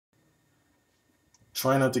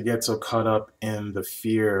try not to get so caught up in the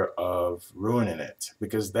fear of ruining it,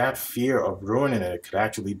 because that fear of ruining it could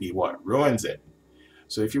actually be what ruins it.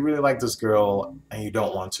 So if you really like this girl and you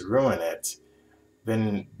don't want to ruin it,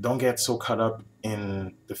 then don't get so caught up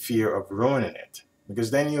in the fear of ruining it, because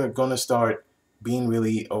then you're going to start being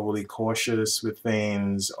really overly cautious with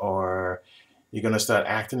things, or you're going to start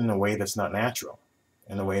acting in a way that's not natural,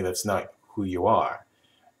 in a way that's not who you are.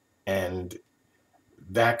 And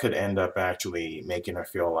that could end up actually making her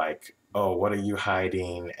feel like, oh, what are you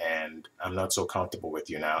hiding? And I'm not so comfortable with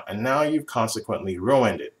you now. And now you've consequently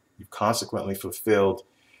ruined it. You've consequently fulfilled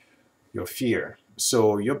your fear.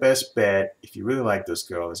 So your best bet, if you really like this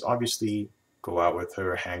girl, is obviously go out with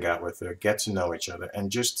her, hang out with her, get to know each other,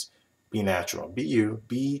 and just be natural. Be you.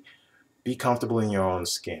 Be comfortable in your own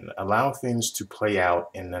skin. Allow things to play out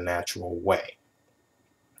in a natural way.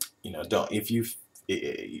 You know, don't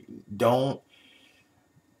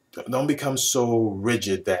don't become so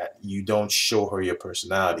rigid that you don't show her your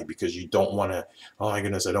personality because you don't want to, oh my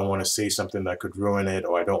goodness, I don't want to say something that could ruin it,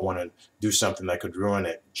 or I don't want to do something that could ruin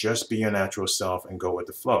it. Just be your natural self and go with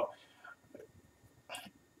the flow.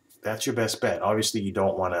 That's your best bet. Obviously, you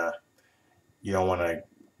don't want to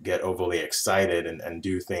get overly excited and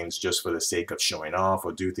do things just for the sake of showing off,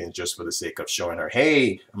 or do things just for the sake of showing her,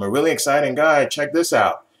 hey, I'm a really exciting guy, check this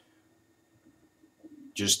out.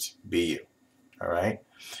 Just be you. All right.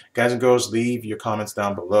 Guys and girls, leave your comments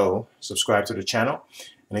down below. Subscribe to the channel.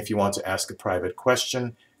 And if you want to ask a private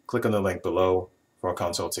question, click on the link below for a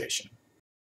consultation.